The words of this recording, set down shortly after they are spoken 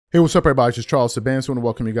Hey, what's up, everybody? It's just Charles Saban. So I want to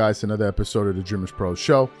welcome you guys to another episode of the Dreamers Pro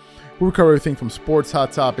Show. We cover everything from sports,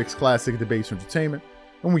 hot topics, classic debates, entertainment,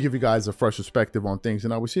 and we give you guys a fresh perspective on things.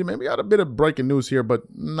 And we see maybe got a bit of breaking news here, but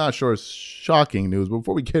not sure it's shocking news. But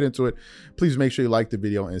before we get into it, please make sure you like the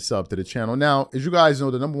video and sub to the channel. Now, as you guys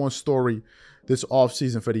know, the number one story this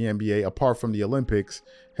offseason for the NBA, apart from the Olympics,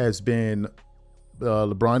 has been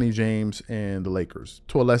Bronny James and the Lakers.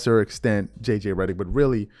 To a lesser extent, JJ Redick, but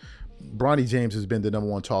really, Bronny James has been the number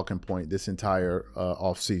one talking point this entire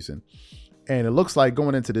offseason. And it looks like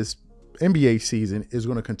going into this NBA season is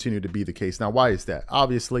going to continue to be the case. Now, why is that?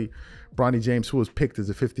 Obviously, Bronny James, who was picked as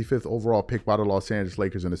the 55th overall pick by the Los Angeles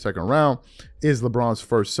Lakers in the second round, is LeBron's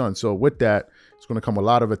first son. So with that, it's going to come a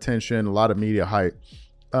lot of attention, a lot of media hype.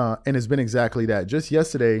 And it's been exactly that. Just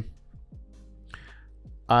yesterday,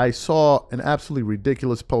 I saw an absolutely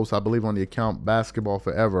ridiculous post, I believe on the account Basketball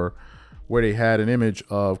Forever, where they had an image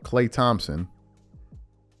of Klay Thompson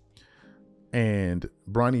and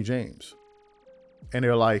Bronny James. And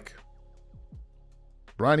they're like,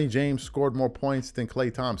 Bronny James scored more points than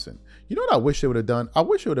Klay Thompson. You know what I wish they would have done? I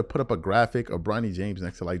wish they would have put up a graphic of Bronny James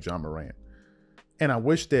next to like John Morant. And I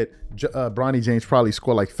wish that Bronny James probably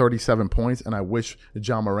scored like 37 points, and I wish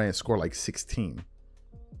John Morant scored like 16.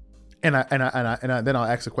 And then I'll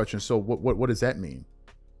ask the question, so what does that mean?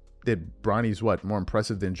 That Bronny's more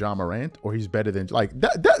impressive than John Morant, or he's better than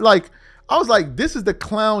like I was like, this is the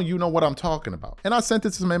clown, you know what I'm talking about. And I sent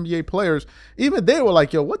it to some NBA players. Even they were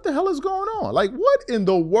like, yo, what the hell is going on? Like, what in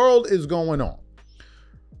the world is going on?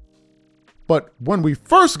 But when we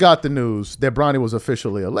first got the news that Bronny was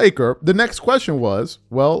officially a Laker, the next question was,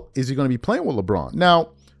 well, is he going to be playing with LeBron? Now,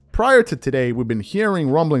 prior to today, we've been hearing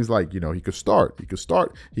rumblings like, you know, he could start, he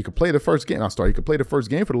could play the first game. He could play the first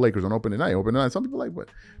game for the Lakers on opening night. Some people are like, what?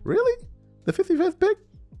 Really? The 55th pick?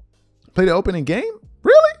 Play the opening game?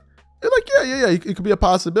 Really? They're like, yeah. It could be a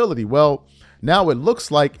possibility. Well, now it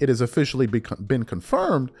looks like it has officially been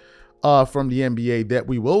confirmed from the NBA that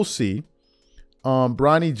we will see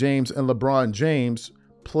Bronny James and LeBron James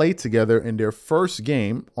play together in their first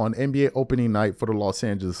game on NBA opening night for the Los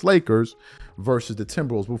Angeles Lakers versus the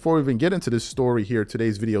Timberwolves. Before we even get into this story here,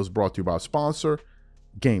 today's video is brought to you by our sponsor,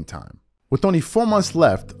 Game Time. With only 4 months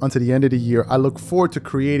left until the end of the year, I look forward to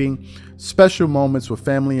creating special moments with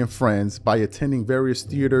family and friends by attending various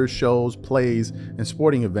theaters, shows, plays, and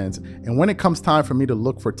sporting events. And when it comes time for me to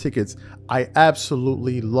look for tickets, I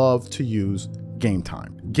absolutely love to use Game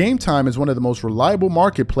Time. Game Time is one of the most reliable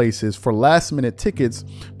marketplaces for last-minute tickets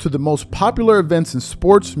to the most popular events in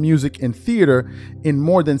sports, music, and theater in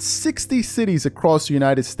more than 60 cities across the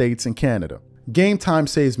United States and Canada. Game Time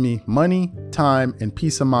saves me money, time, and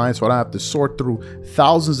peace of mind, so I don't have to sort through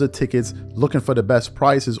thousands of tickets looking for the best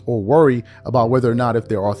prices or worry about whether or not if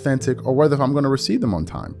they're authentic or whether I'm going to receive them on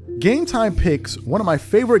time. Game Time Picks, one of my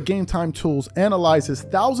favorite Game Time tools, analyzes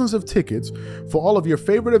thousands of tickets for all of your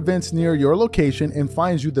favorite events near your location and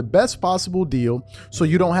finds you the best possible deal so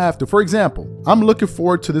you don't have to. For example, I'm looking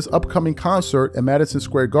forward to this upcoming concert at Madison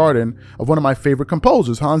Square Garden of one of my favorite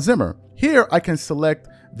composers, Hans Zimmer. Here, I can select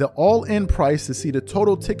the all-in price to see the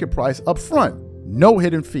total ticket price up front, no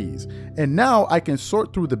hidden fees. And now I can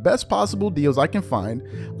sort through the best possible deals I can find.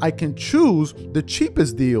 I can choose the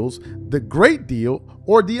cheapest deals, the great deal,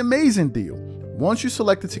 or the amazing deal. Once you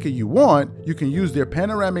select the ticket you want, you can use their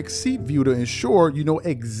panoramic seat view to ensure you know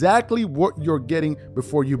exactly what you're getting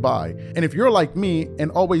before you buy. And if you're like me and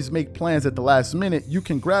always make plans at the last minute, you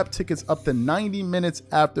can grab tickets up to 90 minutes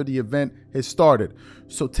after the event has started.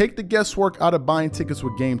 So take the guesswork out of buying tickets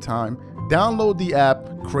with Game Time. Download the app,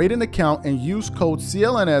 create an account, and use code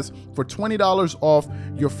CLNS for $20 off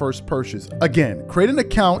your first purchase. Again, create an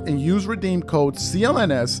account and use redeem code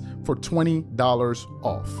CLNS for $20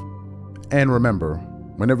 off. And remember,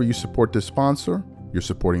 whenever you support this sponsor, you're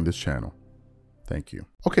supporting this channel. Thank you.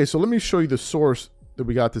 Okay, so let me show you the source that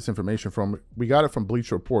we got this information from. We got it from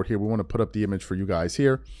Bleacher Report here. We want to put up the image for you guys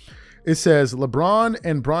here. It says LeBron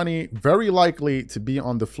and Bronny very likely to be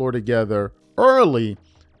on the floor together early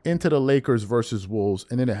into the Lakers versus Wolves.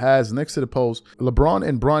 And then it has next to the post, LeBron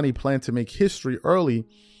and Bronny plan to make history early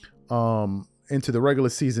into the regular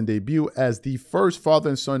season debut as the first father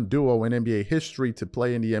and son duo in NBA history to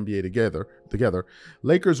play in the NBA together.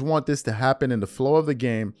 Lakers want this to happen in the flow of the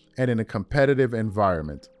game and in a competitive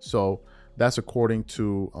environment. So that's according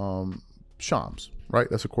to Shams, right?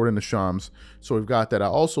 That's according to Shams. So we've got that. I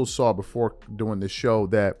also saw before doing this show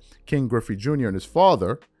that King Griffey Jr. and his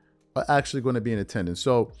father are actually going to be in attendance.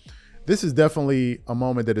 So this is definitely a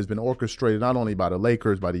moment that has been orchestrated not only by the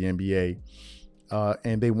Lakers, by the NBA,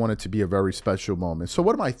 and they want it to be a very special moment. So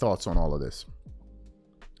what are my thoughts on all of this?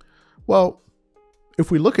 Well, if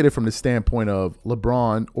we look at it from the standpoint of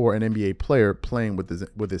LeBron or an NBA player playing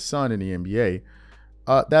with his son in the NBA,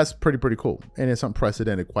 that's pretty cool. And it's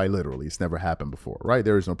unprecedented, quite literally. It's never happened before, right?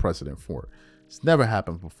 There is no precedent for it. It's never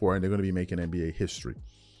happened before, and they're going to be making NBA history.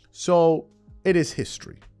 So it is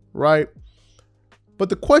history, right? But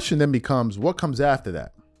the question then becomes, what comes after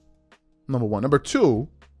that? Number one. Number two,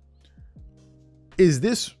 is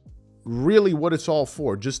this really what it's all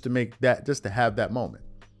for? Just to have that moment?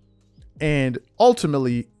 And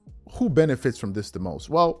ultimately, who benefits from this the most?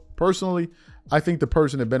 Well, personally, I think the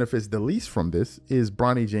person that benefits the least from this is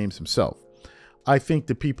Bronny James himself. I think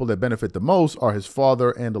the people that benefit the most are his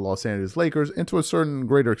father and the Los Angeles Lakers, and to a certain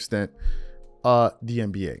greater extent, the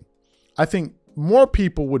NBA. I think more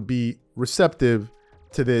people would be receptive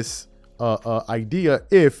to this idea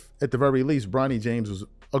if, at the very least, Bronny James was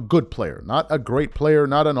a good player, not a great player,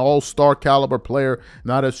 not an all-star caliber player,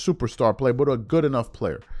 not a superstar player, but a good enough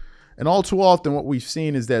player. And all too often, what we've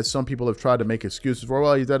seen is that some people have tried to make excuses for,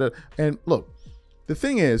 well, he's at a... And look, the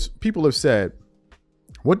thing is, people have said,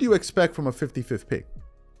 what do you expect from a 55th pick?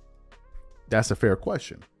 That's a fair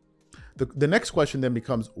question. The next question then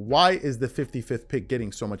becomes, why is the 55th pick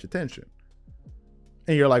getting so much attention?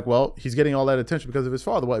 And you're like, well, he's getting all that attention because of his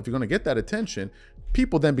father. Well, if you're going to get that attention,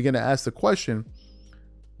 people then begin to ask the question,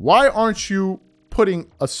 why aren't you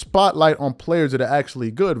putting a spotlight on players that are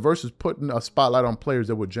actually good versus putting a spotlight on players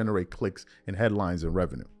that would generate clicks and headlines and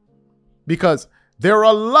revenue? Because there are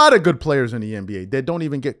a lot of good players in the NBA that don't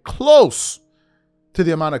even get close to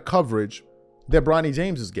the amount of coverage that Bronny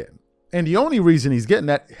James is getting. And the only reason he's getting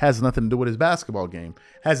that has nothing to do with his basketball game,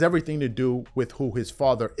 has everything to do with who his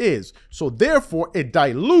father is. So therefore, it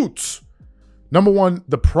dilutes, number one,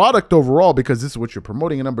 the product overall, because this is what you're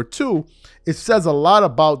promoting. And number two, it says a lot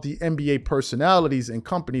about the NBA personalities and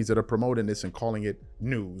companies that are promoting this and calling it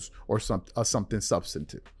news or something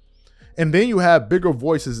substantive. And then you have bigger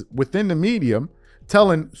voices within the medium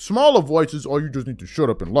telling smaller voices, oh, you just need to shut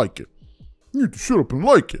up and like it. You need to shut up and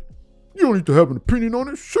like it. You don't need to have an opinion on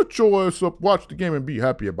it. Shut your ass up, watch the game, and be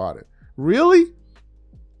happy about it. Really?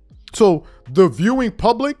 So the viewing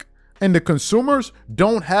public and the consumers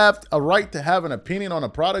don't have a right to have an opinion on a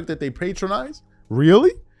product that they patronize?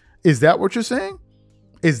 Really? Is that what you're saying?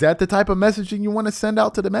 Is that the type of messaging you want to send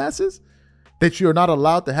out to the masses? That you're not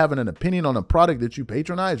allowed to have an opinion on a product that you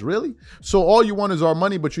patronize? Really? So all you want is our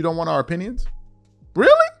money, but you don't want our opinions?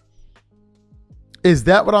 Really? Is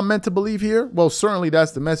that what I'm meant to believe here? Well, certainly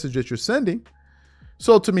that's the message that you're sending.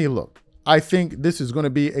 So to me, look, I think this is going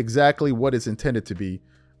to be exactly what it's intended to be,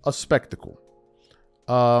 a spectacle.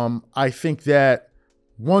 I think that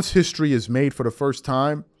once history is made for the first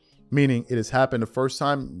time, meaning it has happened the first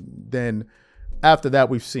time, then after that,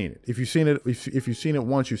 we've seen it. If you've seen it, if you've seen it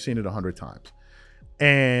once, you've seen it 100 times.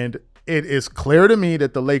 And it is clear to me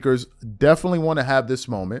that the Lakers definitely want to have this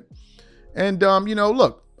moment. And,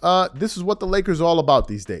 look, this is what the Lakers are all about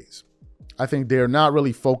these days. I think they're not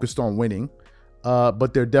really focused on winning,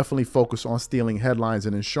 but they're definitely focused on stealing headlines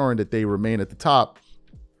and ensuring that they remain at the top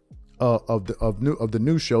of the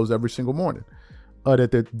news shows every single morning.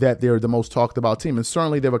 That they're the most talked about team, and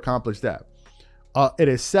certainly they've accomplished that. It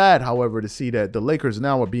is sad, however, to see that the Lakers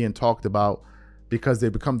now are being talked about because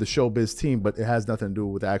they've become the showbiz team, but it has nothing to do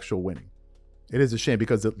with actual winning. It is a shame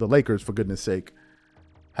because the Lakers, for goodness sake,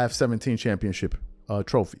 have 17 championship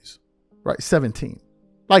trophies, right? 17,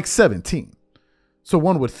 like 17. So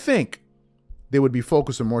one would think they would be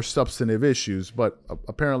focused on more substantive issues, but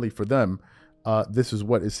apparently for them, this is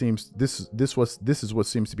what it seems. This is what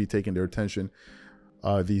seems to be taking their attention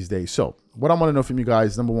these days. So what I want to know from you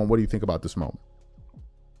guys, number one, what do you think about this moment?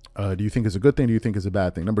 Do you think it's a good thing? Do you think it's a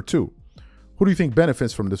bad thing? Number two, who do you think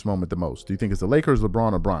benefits from this moment the most? Do you think it's the Lakers,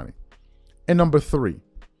 LeBron, or Bronny? And number three,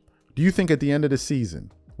 do you think at the end of the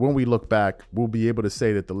season, when we look back, we'll be able to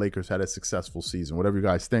say that the Lakers had a successful season? Whatever you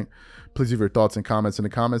guys think, please leave your thoughts and comments in the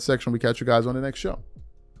comment section. We catch you guys on the next show.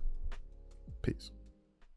 Peace.